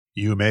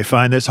You may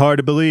find this hard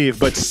to believe,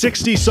 but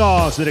 60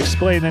 Songs That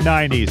Explain the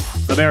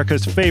 90s,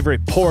 America's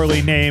favorite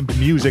poorly named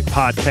music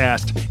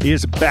podcast,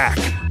 is back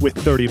with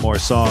 30 more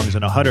songs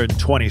and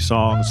 120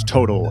 songs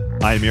total.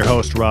 I am your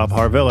host, Rob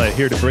Harvilla,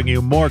 here to bring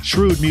you more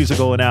shrewd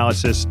musical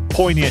analysis,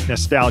 poignant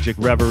nostalgic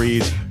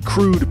reveries,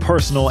 crude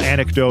personal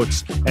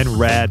anecdotes, and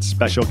rad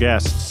special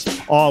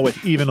guests, all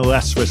with even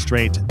less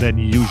restraint than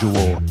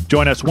usual.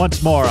 Join us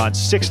once more on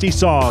 60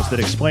 Songs That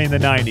Explain the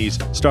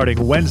 90s,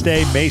 starting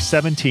Wednesday, May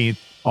 17th,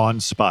 on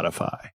Spotify.